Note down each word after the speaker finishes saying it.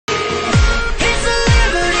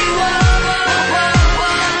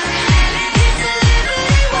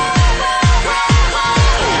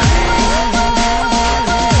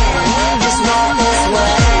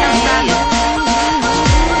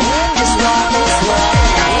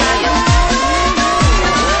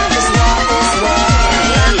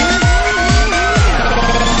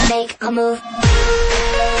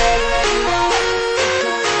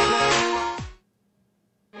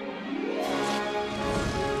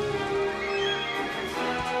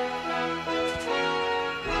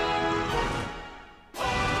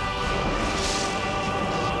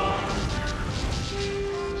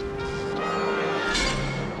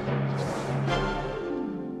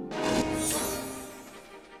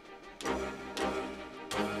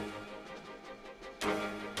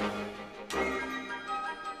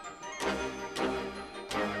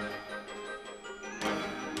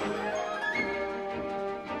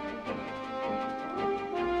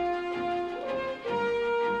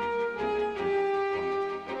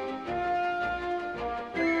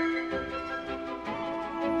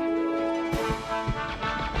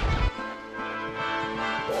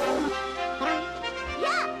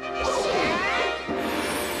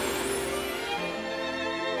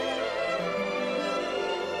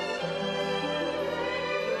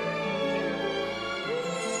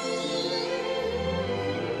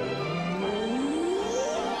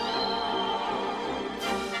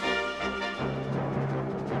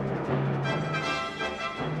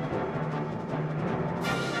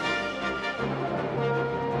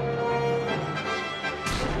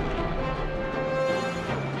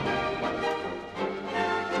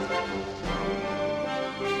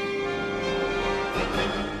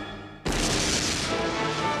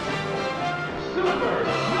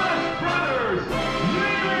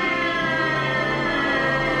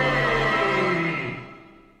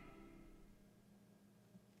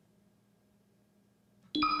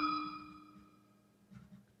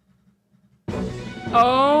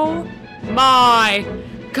Oh my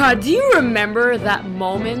God, do you remember that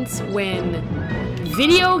moment when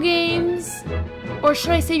video games, or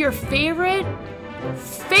should I say your favorite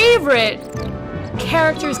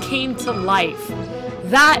characters came to life?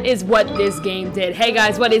 That is what this game did. Hey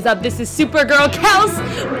guys, what is up? This is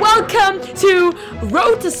SuperGirlKels. Welcome to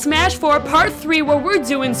Road to Smash 4 Part 3, where we're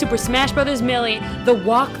doing Super Smash Bros. Melee, the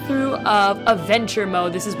walkthrough of Adventure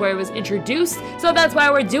Mode. This is where it was introduced, so that's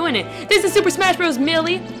why we're doing it. This is Super Smash Bros.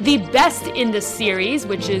 Melee, the best in the series,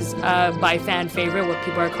 which is by fan favorite, what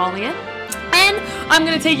people are calling it. And I'm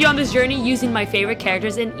gonna take you on this journey using my favorite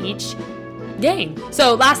characters in each game.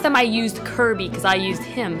 So last time I used Kirby because I used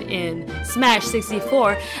him in Smash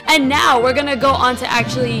 64, and now we're gonna go on to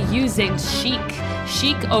actually using Sheik.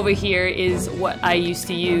 Sheik over here is what I used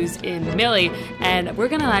to use in Melee, and we're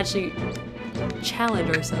gonna actually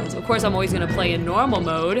challenge ourselves. Of course, I'm always gonna play in normal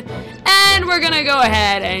mode, and we're gonna go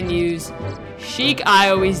ahead and use Sheik. I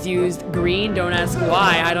always used green. Don't ask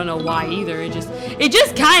why. I don't know why either. It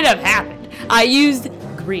just kind of happened. I used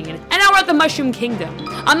green. And now we're at the Mushroom Kingdom.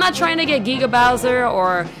 I'm not trying to get Giga Bowser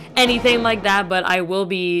or anything like that, but I will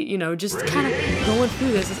be, you know, just kind of going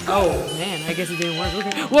through this. Oh man, I guess it didn't work.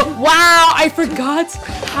 Okay. Well, wow, I forgot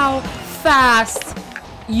how fast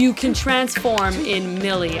you can transform in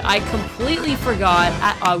Melee. I completely forgot.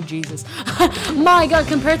 Oh Jesus. My God,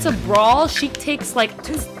 compared to Brawl, Sheik takes like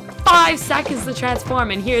 5 seconds to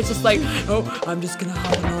transform, and here it's just like, oh, I'm just gonna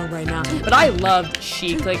hop along right now. But I loved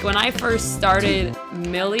Sheik. Like when I first started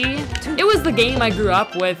Melee, it was the game I grew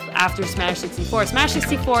up with after Smash 64. Smash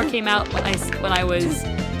 64 came out when I was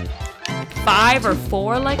 5 or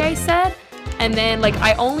 4, like I said, and then like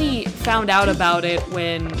I only found out about it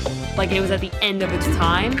when like it was at the end of its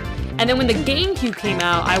time. And then when the Gamecube came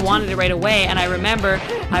out, I wanted it right away, and I remember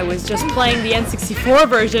I was just playing the N64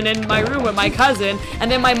 version in my room with my cousin, and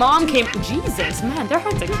then my mom came. Jesus, man, they're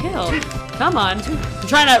hard to kill. Come on. I'm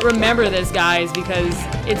trying to remember this, guys, because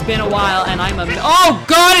it's been a while, and I'm a... Oh,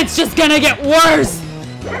 God, it's just gonna get worse!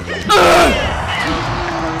 Ugh!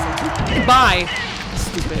 Bye.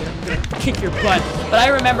 Stupid. I'm gonna kick your butt. But I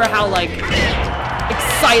remember how, like,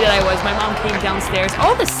 excited I was. My mom came downstairs.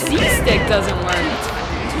 Oh, the C-stick doesn't work.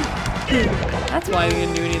 That's why we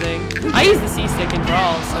didn't do anything. I use the C-stick in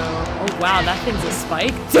Brawl, so... Oh wow, that thing's a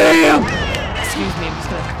spike. Damn! Excuse me, I'm just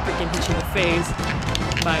gonna freaking hit you in the face.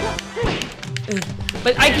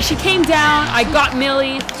 But she came down, I got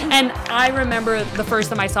Melee, and I remember the first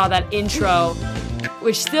time I saw that intro,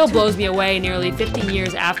 which still blows me away nearly 15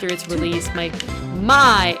 years after its release. My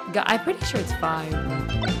God, I'm pretty sure it's 5.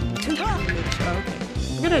 Okay.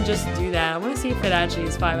 I'm gonna just do that. I wanna see if it actually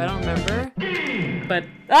is 5. I don't remember. But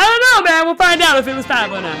I don't know, man. We'll find out if it was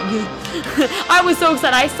 5 or not. I was so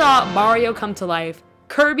excited. I saw Mario come to life.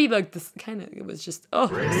 Kirby, like this kind of, it was just, oh.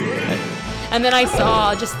 And then I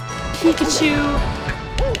saw just Pikachu.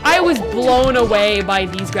 I was blown away by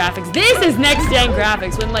these graphics. This is next-gen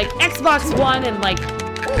graphics. When like Xbox One and like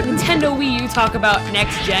Nintendo Wii U talk about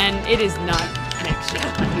next-gen, it is not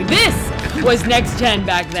next-gen. This was next-gen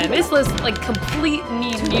back then. This was like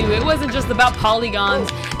completely new. It wasn't just about polygons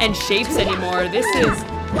and shapes anymore. This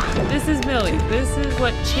is Melee. This is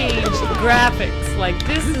what changed graphics. Like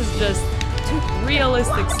this is just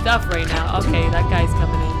realistic stuff right now. Okay, that guy's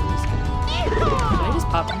coming in. Should I just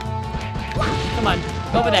pop him? Come on,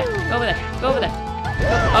 go over there. Go over there. Go over there.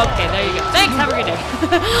 Okay, there you go. Thanks. Have a good day.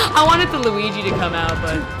 I wanted the Luigi to come out,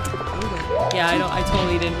 but yeah, I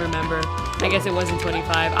totally didn't remember. I guess it wasn't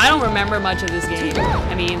 25. I don't remember much of this game.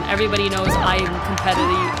 I mean, everybody knows I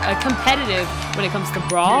am competitive when it comes to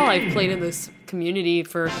Brawl. I've played in this community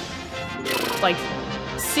for like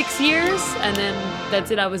 6 years, and then that's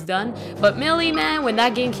it, I was done. But Melee, man, when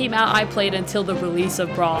that game came out, I played until the release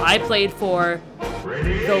of Brawl. I played for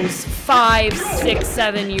those 5, 6,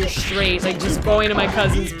 7 years straight, like just going to my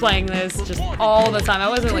cousins playing this just all the time. I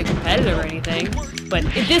wasn't like competitive or anything, but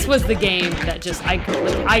this was the game that just I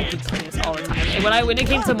could play this all the time. And when it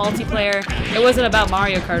came to multiplayer, it wasn't about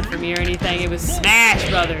Mario Kart for me or anything. It was Smash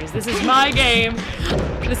Brothers. This is my game.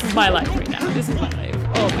 This is my life right now. This is my life.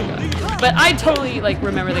 Oh my God. But I totally like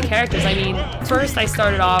remember the characters. I mean, first I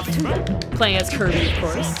started off playing as Kirby, of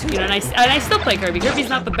course. You know, and I still play Kirby. Kirby's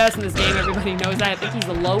not the best in this game. Everybody knows that. I think he's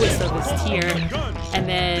the lowest of his tier. And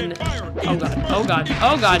then, oh God, oh God,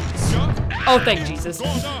 oh God. Oh, thank Jesus.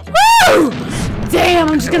 Woo! Damn,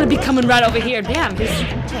 I'm just gonna be coming right over here. Damn,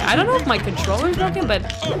 I don't know if my controller's broken, but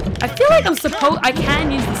I feel like I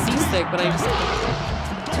can use the C-stick, but I just...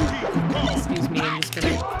 Excuse me, I'm just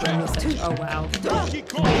gonna... Oh, wow.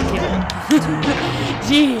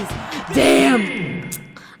 Jeez. Damn.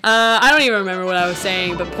 I don't even remember what I was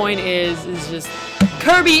saying, but point is just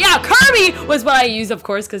Kirby. Yeah, Kirby was what I used, of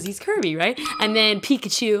course, because he's Kirby, right? And then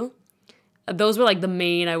Pikachu. Those were like the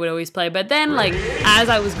main I would always play. But then, like, as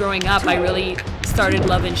I was growing up, I really started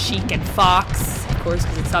loving Sheik and Fox, of course,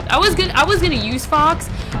 because it's top. I was gonna use Fox,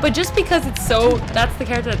 but just because it's that's the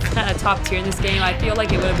character that's kind of top tier in this game, I feel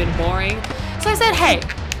like it would have been boring. So I said, hey,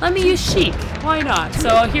 let me use Sheik. Why not?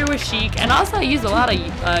 So here was Sheik, and also I used a lot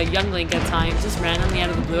of Young Link at times, just randomly out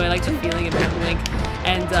of the blue. I like the feeling of Young Link.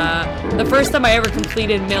 And the first time I ever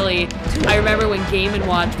completed Millie, I remember when Game &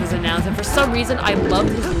 Watch was announced, and for some reason I loved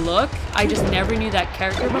his look. I just never knew that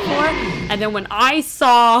character before. And then when I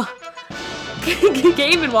saw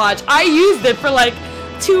Game & Watch, I used it for like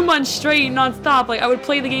 2 months straight, non-stop. Like, I would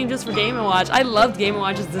play the game just for Game & Watch. I loved Game &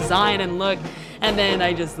 Watch's design and look. And then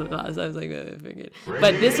I just lost. I was like, I figured.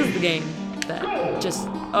 But this was the game that just,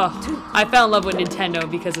 I fell in love with Nintendo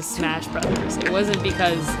because of Smash Brothers. It wasn't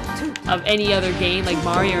because of any other game like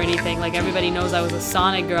Mario or anything. Like, everybody knows I was a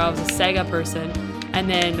Sonic girl, I was a Sega person. And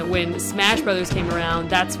then when Smash Brothers came around,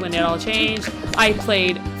 that's when it all changed. I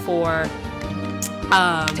played for,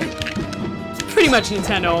 pretty much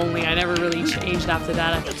Nintendo only. I never really changed after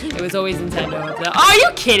that. It was always Nintendo. Oh, are you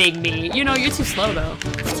kidding me? You know, you're too slow though.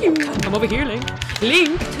 Come over here, Link.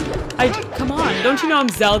 Link! Come on, don't you know I'm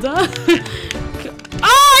Zelda?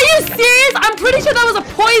 Oh, are you serious? I'm pretty sure that was a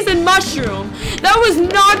poison mushroom. That was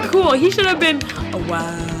not cool. He should have been, oh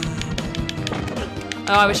wow.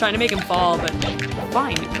 Oh, I was trying to make him fall, but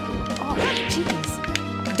fine. Oh,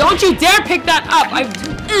 jeez. Don't you dare pick that up.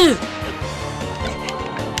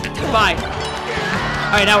 Bye.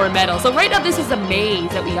 Alright, now we're metal. So right now this is a maze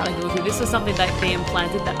that we gotta go through. This was something that they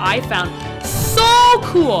implanted that I found so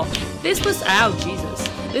cool. This was, ow, Jesus.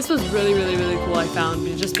 This was really, really, really cool, I found,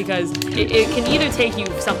 just because it can either take you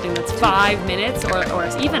something that's 5 minutes or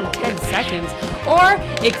even 10 seconds, or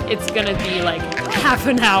it's gonna be like half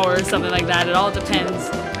an hour or something like that. It all depends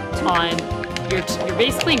on your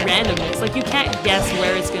basically randomness. Like, you can't guess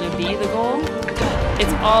where it's gonna be, the goal.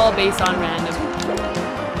 It's all based on random.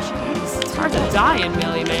 It's hard to die in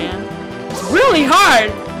Millie, man. It's really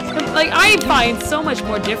hard! Like, I find so much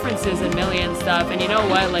more differences in Millie and stuff, and you know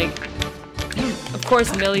what, like, of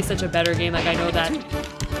course Millie's such a better game, like, I know that. Oh,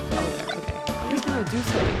 okay. I'm just gonna do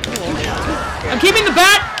something cool. I'm keeping the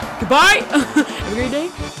bat! Goodbye! Have a great day.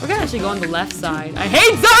 We're gonna actually go on the left side. I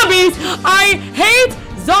hate zombies! I hate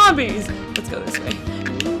zombies! Let's go this way.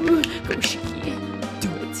 Ooh, go, Sheik. Do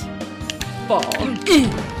it. Fall.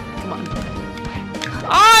 Come on.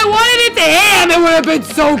 Oh, I wanted it to him! It would have been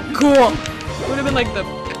so cool! It would have been like the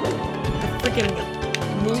freaking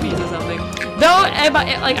movies or something. Though,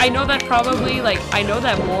 like, I know that probably, like, I know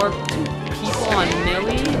that more people on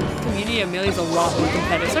Millie, community of Millie is a lot more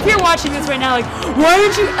competitive. So if you're watching this right now, like, why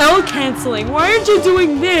aren't you L-canceling? Why aren't you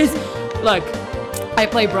doing this? Look, I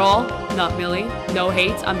play Brawl, not Millie. No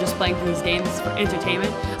hate. I'm just playing through these games for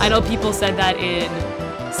entertainment. I know people said that in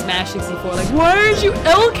Smash 64, like, why aren't you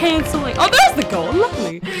L-canceling? Oh, there's the goal,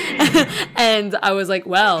 lovely. And I was like,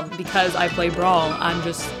 well, because I play Brawl, I'm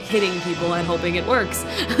just hitting people and hoping it works.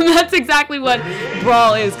 That's exactly what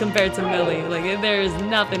Brawl is compared to Millie. Like, there is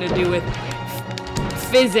nothing to do with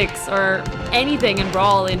physics or anything in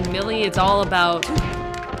Brawl. In Millie, it's all about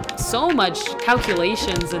so much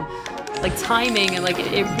calculations and, like, timing, and, like,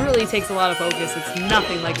 it really takes a lot of focus. It's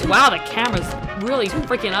nothing like, wow, the camera's really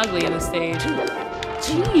freaking ugly in this stage.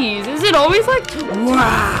 Jeez, is it always like,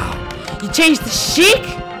 wow, you changed the Sheik?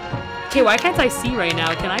 Okay, why can't I see right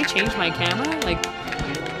now? Can I change my camera? Like,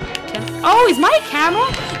 oh, is my camera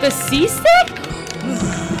the C-stick?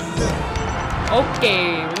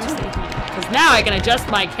 Okay, we're gonna stay here. Because now I can adjust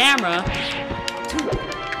my camera.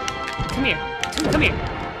 Come here, come here,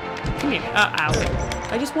 come here. Ow.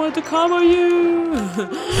 I just wanted to combo you.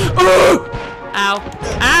 Ow,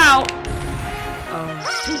 ow. Oh.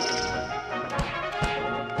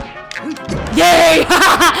 Yay!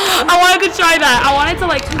 I wanted to try that. I wanted to,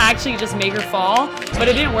 like, actually just make her fall, but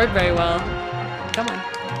it didn't work very well. Come on.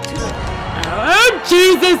 Oh,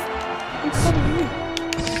 Jesus!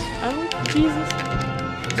 Oh, Jesus.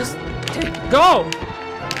 Just go!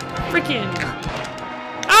 Freaking.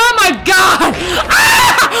 Oh my God!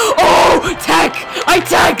 Ah! Oh, tech! I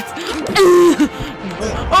teched!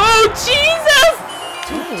 Oh, Jesus!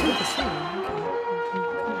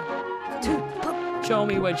 Show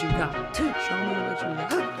me what you got. Show me what you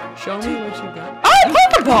got. Show me what you got. Oh,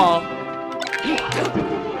 Pokeball!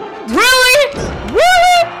 Really?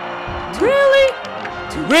 Really? Really?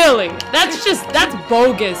 Really? That's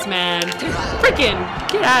bogus, man. Freaking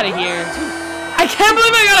get out of here. I can't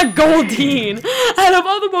believe I got a Goldeen out of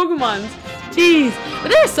all the Pokemons. Jeez. But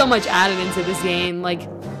there's so much added into this game. Like,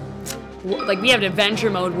 like we have Adventure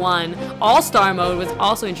Mode 1. All-Star Mode was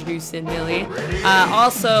also introduced in Millie.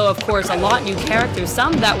 Also, of course, a lot new characters.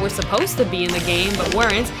 Some that were supposed to be in the game but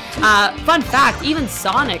weren't. Fun fact, even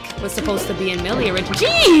Sonic was supposed to be in Millie originally.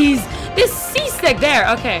 Jeez! This C-stick there!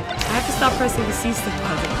 Okay, I have to stop pressing the C-stick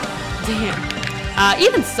button. Damn.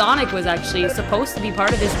 Even Sonic was actually supposed to be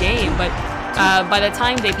part of this game, but by the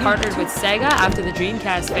time they partnered with Sega after the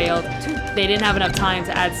Dreamcast failed, they didn't have enough time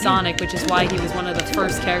to add Sonic, which is why he was one of the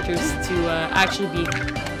first characters to actually be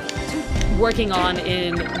working on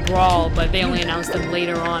in Brawl, but they only announced him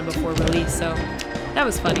later on before release, so that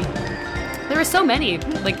was funny. There were so many,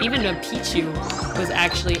 like even Pichu was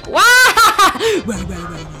actually, wow!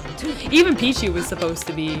 Even Pichu was supposed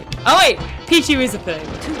to be, oh wait, Pichu is a thing.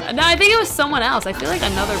 No, I think it was someone else. I feel like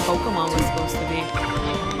another Pokemon was supposed to be.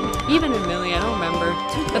 Even in Millie, I don't remember.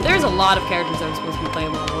 But there's a lot of characters that were supposed to be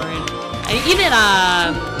playable that weren't. And even,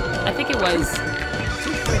 I think it was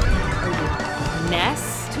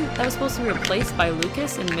Ness that was supposed to be replaced by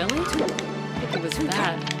Lucas in Millie. I think it was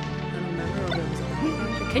that. I don't remember if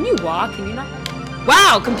it was. Can you walk? Can you not?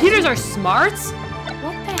 Wow, computers are smart?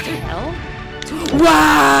 What the hell?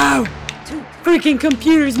 Wow! Freaking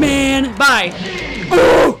computers, man! Bye!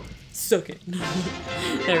 Oh! Suck it.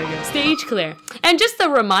 There we go. Stage clear. And just a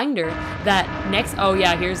reminder that next... Oh,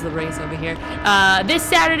 yeah, here's the race over here. This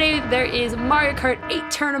Saturday, there is Mario Kart 8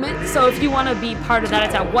 tournament. So if you want to be part of that,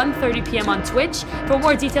 it's at 1:30 p.m. on Twitch. For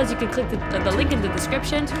more details, you can click the link in the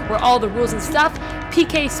description where all the rules and stuff.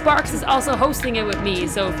 PK Sparks is also hosting it with me.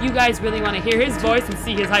 So if you guys really want to hear his voice and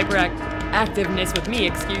see his hyperactiveness with me,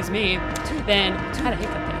 excuse me, then... I had a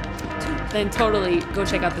hiccup there. Then totally go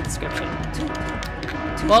check out the description.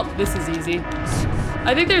 Well, this is easy.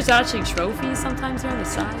 I think there's actually trophies sometimes here on the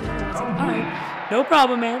side. Alright, no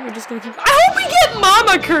problem, man. We're just gonna keep... I hope we get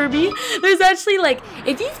Mama Kirby! There's actually, like,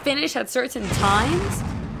 if you finish at certain times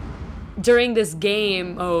during this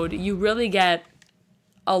game mode, you really get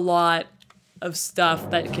a lot of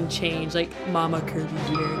stuff that can change, like Mama Kirby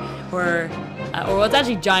here. Or well, it's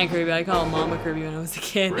actually Giant Kirby. I call him Mama Kirby when I was a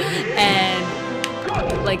kid. And...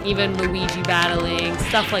 like even Luigi battling,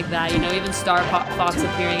 stuff like that, you know, even Star Fox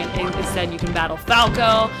appearing, and instead you can battle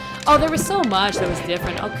Falco. Oh, there was so much that was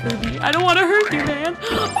different. Oh, Kirby, I don't want to hurt you, man.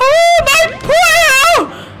 Oh, my poor!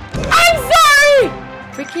 I'm sorry!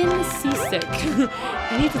 Freaking C-stick.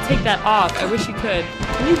 I need to take that off. I wish you could.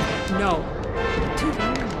 Can you? No. Can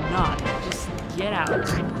you not? Just get out.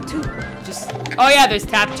 Just... Oh yeah, there's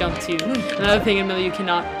tap jump too. Another thing in Millie, you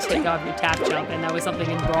cannot take off your tap jump, and that was something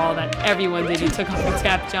in Brawl that everyone did. You took off your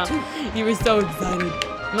tap jump. You were so excited.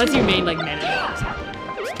 Unless you made like Meta or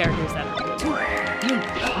something. There's characters that are good.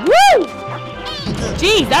 Woo!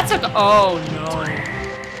 Jeez, that took... Oh no.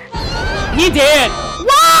 He did!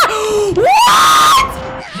 What? What?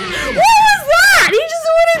 What was that? He just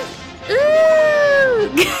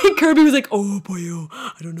wanted... Kirby was like, oh boy,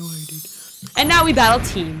 I don't know how you did. And now we battle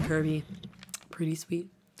Team Kirby. Pretty sweet.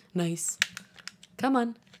 Nice. Come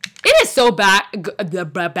on. It is so back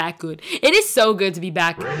good. It is so good to be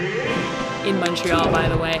back in Montreal, by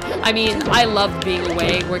the way. I mean, I loved being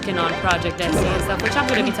away, working on Project SC and stuff, which I'm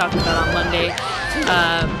going to be talking about on Monday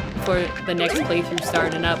for the next playthrough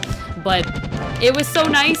starting up. But it was so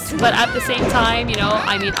nice, but at the same time, you know,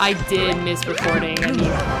 I mean, I did miss recording. I mean,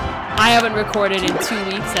 I haven't recorded in 2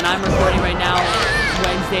 weeks, and I'm recording right now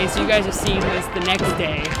Wednesday, so you guys are seeing this the next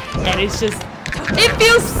day, and it's just, it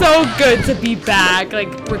feels so good to be back, like,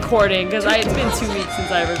 recording, because it's been 2 weeks since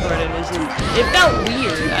I recorded. It's just, it felt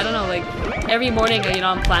weird. I don't know, like, every morning, you know,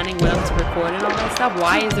 I'm planning when I'm to record and all that stuff.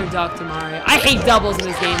 Why is there Dr. Mario? I hate doubles in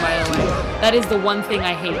this game, by the way. That is the one thing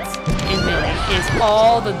I hate in Millie, is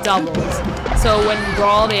all the doubles. So when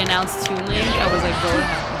Brawl, they announced Toon Link, I was like, go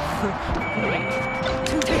ahead.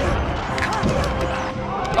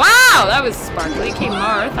 Wow, that was sparkly. Okay,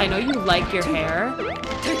 Marth, I know you like your hair,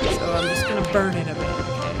 so I'm just gonna burn it a bit.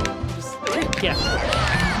 Okay, just, yeah.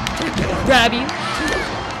 Grab you.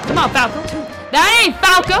 Come on, Falco. That ain't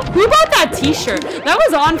Falco. Who bought that t-shirt? That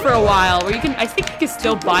was on for a while, where you can, I think you can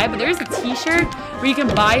still buy it, but there's a t-shirt where you can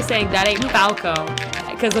buy saying that ain't Falco,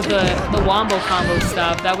 because of the Wombo Combo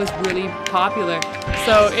stuff. That was really popular.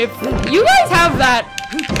 So if you guys have that,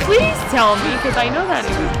 please tell me, because I know that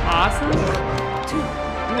it was awesome.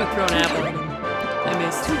 I'm gonna throw an apple at him. I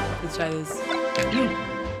missed. Let's try this.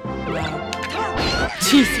 Wow.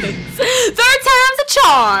 Jesus. Third time's a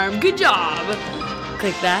charm. Good job.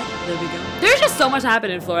 Click that. There we go. There's just so much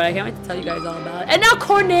happening in Florida. I can't wait to tell you guys all about it. And now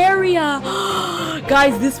Corneria.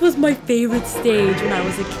 Guys, this was my favorite stage when I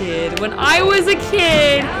was a kid. When I was a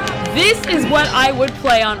kid, this is what I would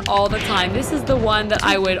play on all the time. This is the one that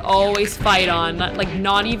I would always fight on.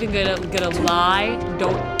 Not even gonna lie.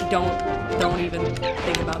 don't even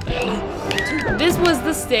think about that. This was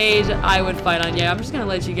the stage I would fight on. Yeah, I'm just gonna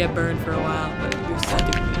let you get burned for a while, but you're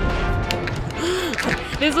stupid.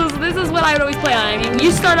 This is what I would always play on. I mean,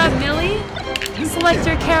 you start off Millie, select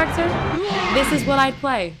your character. This is what I'd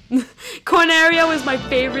play. Cornerio is my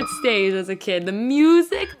favorite stage as a kid. The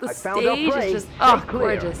music, the stage is just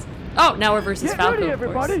gorgeous. Oh, now we're versus Falco, of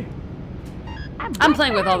course. I'm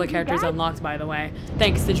playing with all the characters unlocked, by the way.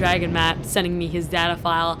 Thanks to DragonMatt sending me his data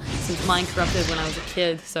file since mine corrupted when I was a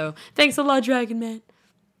kid. So thanks a lot, DragonMatt.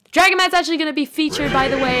 DragonMatt's actually going to be featured, by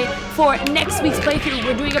the way, for next week's playthrough.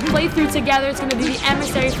 We're doing a playthrough together. It's going to be the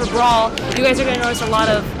emissary for Brawl. You guys are going to notice a lot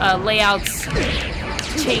of layout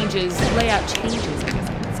changes, I guess I would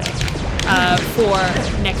say, for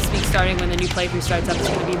next week, starting when the new playthrough starts up. It's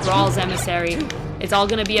going to be Brawl's emissary. It's all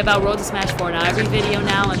going to be about Road to Smash 4. Now, every video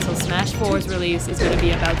now until Smash 4's release is going to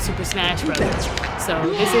be about Super Smash Brothers.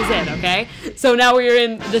 So, this is it, okay? So, now we're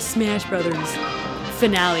in the Smash Brothers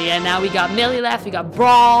finale, and now we got Millie left, we got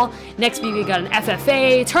Brawl. Next week, we got an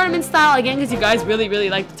FFA tournament style, again, because you guys really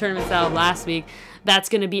liked the tournament style last week. That's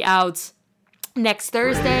going to be out next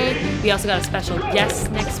Thursday. We also got a special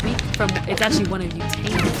guest next week it's actually one of you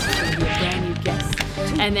tamers. It's going to be a brand new guest.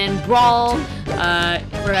 And then Brawl,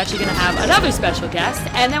 we're actually going to have another special guest.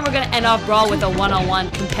 And then we're going to end off Brawl with a one-on-one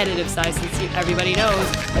competitive side, since everybody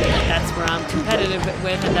knows that's where I'm competitive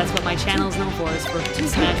with, and that's what my channel's known for, is for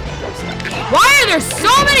Smash Brothers. Why are there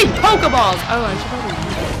so many Pokeballs? Oh, I should probably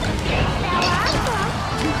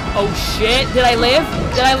Oh shit, did I live?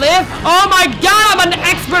 Did I live? Oh my god, I'm an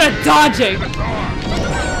expert at dodging!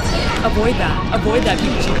 Avoid that,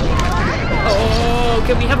 Pikachu. Oh,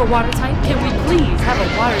 can we have a water type? Can we please have a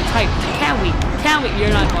water type? Can we?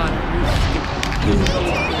 You're not water.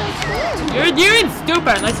 You're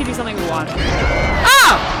stupid unless you do something with water.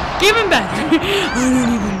 Oh! Even better. I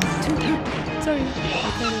don't even know. Sorry,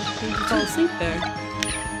 I kind of fall asleep there.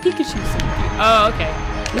 Pikachu sleepy. Oh, okay.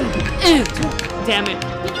 Damn it.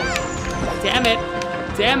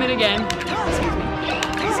 Damn it again.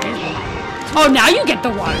 Excuse me. Oh, now you get the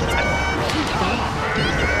water type.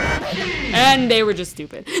 And they were just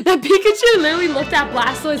stupid. That Pikachu literally looked at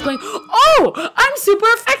Blastoise going, oh, I'm super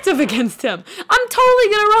effective against him. I'm totally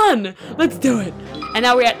gonna run. Let's do it. And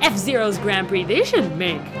now we're at F-Zero's Grand Prix. They should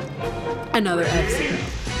make another F-Zero.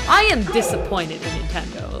 I am disappointed in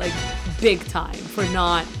Nintendo, like, big time, for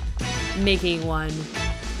not making one.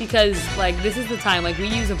 Because, like, this is the time, like, we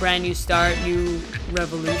use a brand new start, new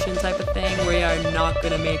revolution type of thing. We are not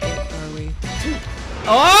gonna make it, are we?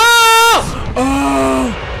 Oh!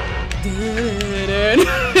 Oh!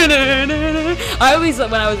 I always,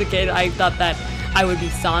 when I was a kid, I thought that I would be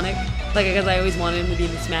Sonic, like, because I always wanted him to be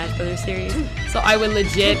in the Smash Brothers series. So I would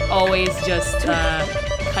legit always just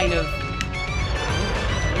kind of,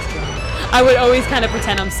 I would always kind of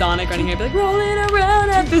pretend I'm Sonic running here, be like rolling around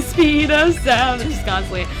at the speed of sound, just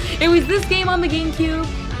constantly. It was this game on the GameCube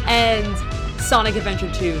and Sonic Adventure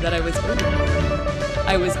 2 that I was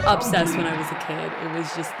obsessed when I was a kid. It was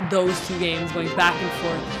just those two games going back and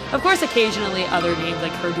forth. Of course, occasionally other games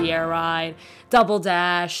like Kirby Air Ride, Double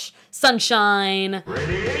Dash, Sunshine.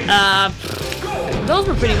 Those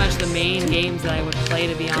were pretty much the main games that I would play,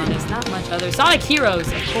 to be honest. Not much other. Sonic Heroes,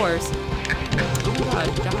 of course. Oh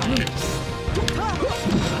god, dies.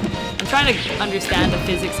 I'm trying to understand the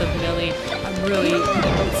physics of Millie.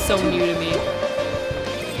 It's so new to me.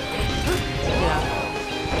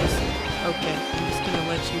 Okay, I'm just gonna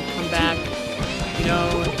let you come back. You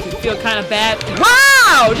know, you feel kind of bad.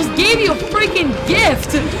 Wow! Just gave you a freaking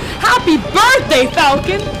gift! Happy birthday,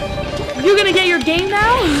 Falcon! You gonna get your game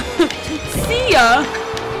now? See ya!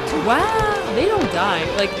 Wow, they don't die.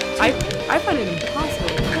 Like, I find it impossible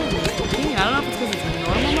to play this game. I don't know if it's because it's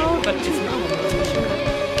normal mode, but it's normal mode, so sure.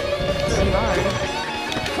 It's pretty hard.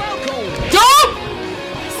 Don't!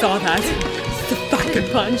 I saw that. It's the Falcon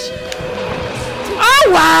punch. Oh,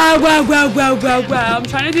 wow. I'm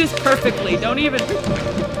trying to do this perfectly. Don't even. Please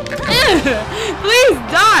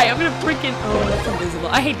die. I'm gonna freaking. Oh, that's invisible.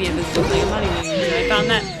 I hate the invisible thing. I'm not even using it. I found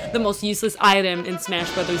that the most useless item in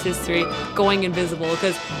Smash Brothers history, going invisible,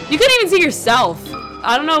 because you couldn't even see yourself.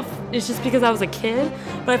 I don't know if it's just because I was a kid,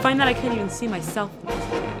 but I find that I can't even see myself.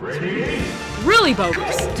 Really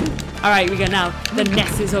bogus. Alright, we got now the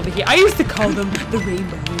Nesses over here. I used to call them the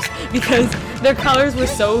rainbows because their colors were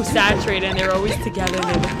so saturated and they were always together and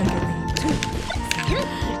they looked like a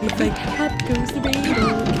rainbow. It's like, up goes the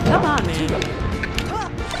rainbow. Come on, man.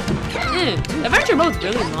 Adventure mode's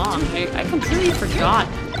really long. I completely forgot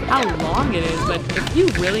how long it is, but if you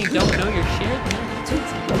really don't know your shit,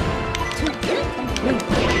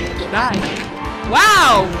 die.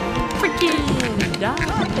 Wow! Freaking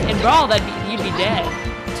die. In Brawl, you'd be dead.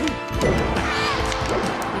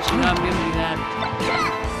 I'm gonna do that.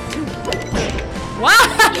 Wow!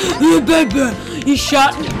 He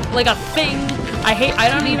shot like a thing. I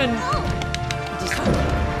don't even. Just go.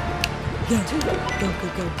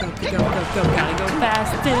 Gotta go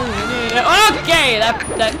fast. Okay,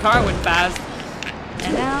 that car went fast.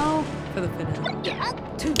 And now for the finale.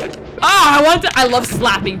 I love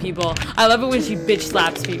slapping people. I love it when she bitch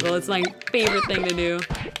slaps people. It's my favorite thing to do.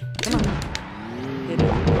 Come on. Hit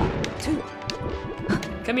it.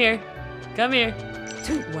 Come here. Come here.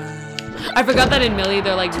 Wow. I forgot that in Millie,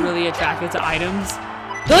 they're like really attracted to items.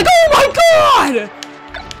 They're like, oh my god!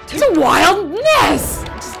 It's a wild mess!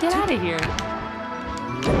 Just get out of here.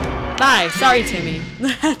 Bye. Sorry, Timmy. I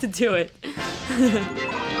had to do it.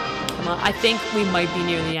 Come on. I think we might be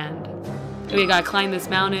near the end. We gotta climb this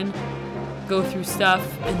mountain, go through stuff,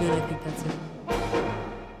 and then I think that's it.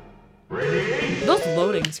 Those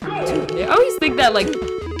loading screens. I always think that like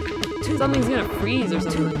something's gonna freeze or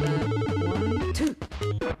something like that.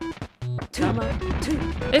 Come on.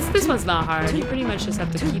 This one's not hard. You pretty much just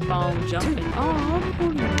have to keep on jumping. Oh,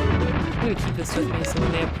 I'm gonna keep this with me so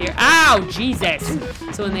when they appear. Ow! Jesus!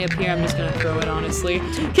 So when they appear, I'm just gonna throw it, honestly.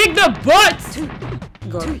 Kick the butt!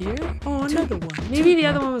 Go up here? Oh, another one. Maybe the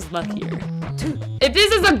other one was luckier. If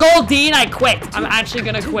this is a Goldine, I quit. I'm actually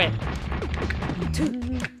gonna quit.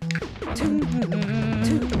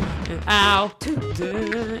 Ow.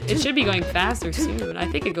 It should be going faster soon. I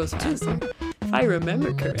think it goes faster. If I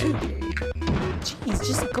remember correctly. Jeez,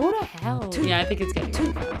 just go to hell. Yeah, I think it's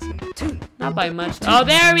getting faster. Not by much. Oh,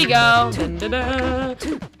 there we go. Dun, dun, dun.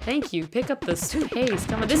 Thank you. Pick up the pace.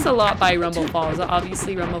 Come on. This is a lot by Rumble Falls.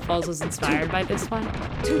 Obviously, Rumble Falls was inspired by this one.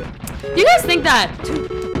 Do you guys think that...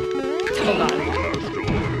 Oh, God.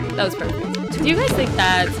 That was perfect. Do you guys think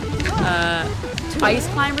that Ice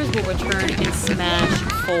Climbers will return in Smash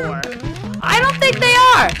 4? I don't think they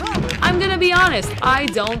are! I'm gonna be honest. I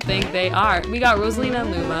don't think they are. We got Rosalina and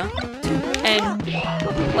Luma. And,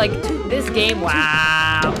 like, this game,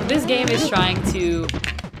 wow. This game is trying to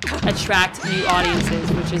attract new audiences,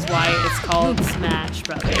 which is why it's called Smash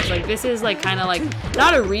Brothers. Like, this is, like, kind of like,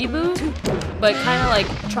 not a reboot, but kind of like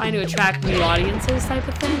trying to attract new audiences type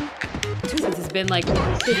of thing. Since it's been, like,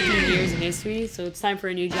 15 years in history, so it's time for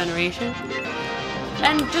a new generation.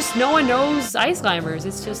 And just no one knows Ice Climbers.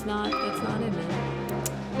 It's just not, it's not in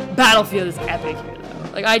it. Battlefield is epic here, though.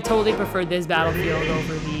 Like, I totally prefer this Battlefield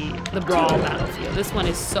over the Brawl Battlefield. This one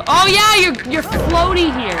is so... Oh, yeah, you're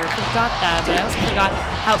floaty here. I forgot that, but I also forgot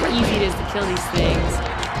how easy it is to kill these things.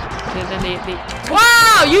 And then they...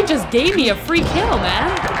 Wow, you just gave me a free kill, man.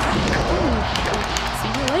 Ooh. See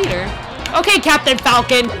you later. Okay, Captain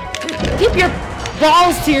Falcon. Keep your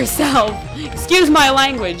balls to yourself. Excuse my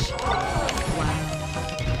language.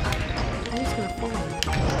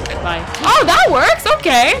 Bye. Oh, that works.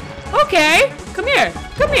 Okay. Okay. Come here.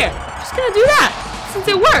 Come here. Just gonna do that since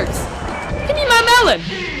it works. Give me my melon.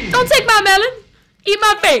 Don't take my melon. Eat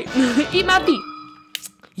my feet. Eat my feet.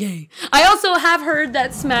 Yay. I also have heard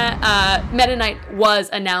that Meta Knight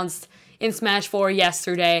was announced in Smash 4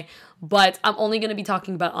 yesterday, but I'm only gonna be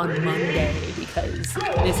talking about on Monday because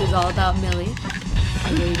this is all about Millie.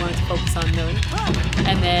 I really wanted to focus on Millie.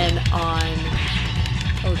 And then on...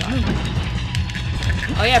 Oh, God.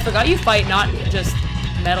 Oh yeah, I forgot you fight not just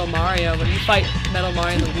Metal Mario, but you fight Metal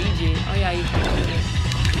Mario and Luigi. Oh yeah, you fight Luigi.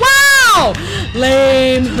 Wow!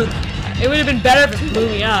 Lame! It would have been better if it blew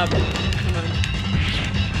me up. Come on.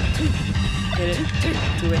 Hit it.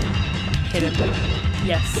 Do it. Hit it.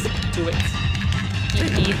 Yes. Do it.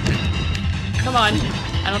 Eat. Come on.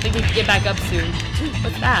 I don't think he can get back up soon.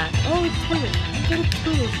 What's that? Oh, it's Twitch.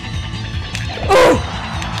 Oh!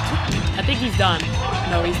 I think he's done.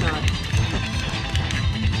 No, he's not.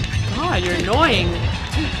 God, you're annoying.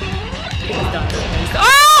 He's done.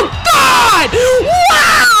 Oh, God!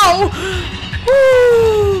 Wow!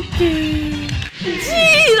 Okay.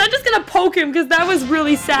 Jeez, I'm just gonna poke him because that was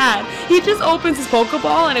really sad. He just opens his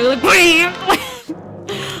Pokeball and it was like,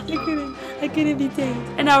 I couldn't be tamed.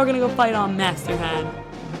 And now we're gonna go fight on Master Hand,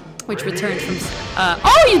 which returns from,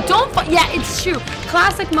 oh, you don't fight, yeah, it's true.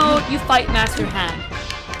 Classic mode, you fight Master Hand.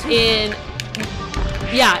 In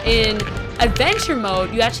Adventure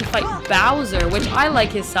mode, you actually fight Bowser, which I like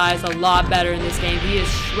his size a lot better in this game. He is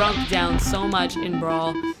shrunk down so much in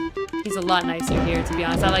Brawl. He's a lot nicer here, to be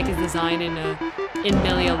honest. I like his design in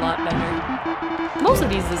Millie a lot better. Most of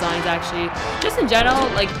these designs, actually. Just in general,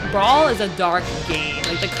 like, Brawl is a dark game.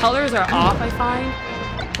 Like, the colors are off, I find.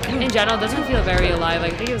 In general, it doesn't feel very alive.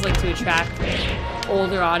 Like, I think it was, like, to attract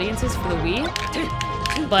older audiences for the Wii.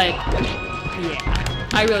 But, yeah.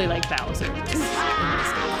 I really like Bowser in this game.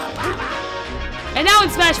 And now in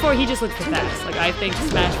Smash 4, he just looks the best. Like, I think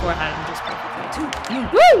Smash 4 had him just perfectly.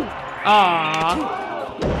 Woo!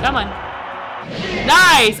 Aww. Come on.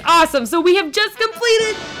 Nice! Awesome! So we have just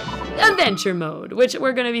completed Adventure Mode, which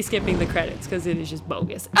we're going to be skipping the credits because it is just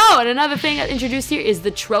bogus. Oh, and another thing I introduced here is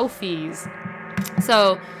the trophies.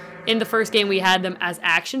 So, in the first game, we had them as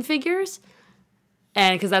action figures.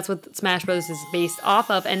 And because that's what Smash Bros. Is based off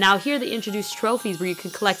of. And now here they introduced trophies where you can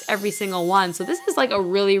collect every single one. So this is like a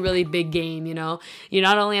really, really big game, you know? You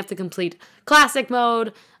not only have to complete Classic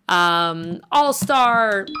Mode,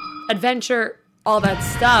 All-Star, Adventure, all that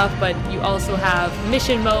stuff, but you also have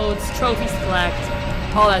mission modes, trophies to collect,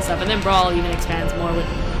 all that stuff. And then Brawl even expands more with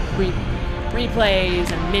replays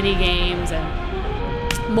and mini games and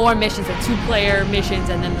more missions, like 2-player missions,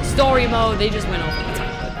 and then the story mode. They just went over the top.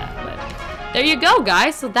 There you go,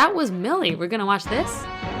 guys. So that was Millie. We're gonna watch this.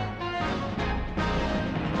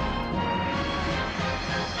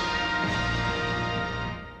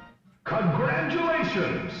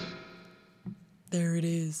 Congratulations! There it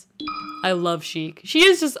is. I love Sheik. She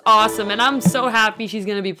is just awesome, and I'm so happy she's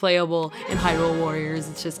gonna be playable in Hyrule Warriors.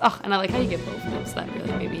 It's just, oh, and I like how you get both of them, so that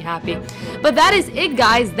really made me happy. But that is it,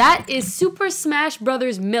 guys. That is Super Smash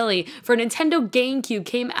Bros. Millie for Nintendo Gamecube.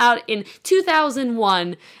 Came out in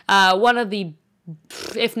 2001. One of the,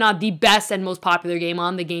 if not the best and most popular game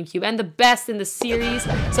on the GameCube, and the best in the series.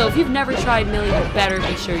 So if you've never tried Millie, you better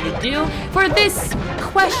be sure you do. For this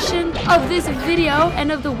question of this video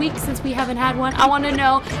and of the week, since we haven't had one, I want to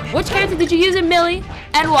know, which character did you use in Millie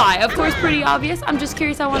and why? Of course, pretty obvious. I'm just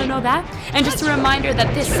curious. I want to know that. And just a reminder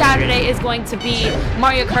that this Saturday is going to be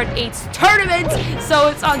Mario Kart 8's tournament. So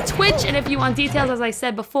it's on Twitch, and if you want details, as I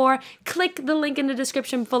said before, click the link in the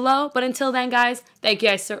description below. But until then, guys, thank you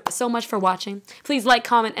guys so much for watching. Please like,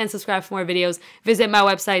 comment, and subscribe for more videos. Visit my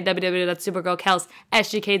website,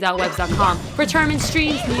 www.supergirlkels.webs.com, for tournament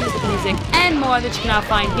streams, music, and more that you can now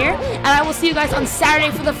find here. And I will see you guys on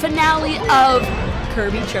Saturday for the finale of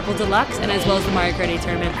Kirby Triple Deluxe, and as well as the Mario Kart 8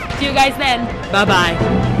 tournament. See you guys then.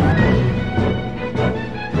 Bye-bye.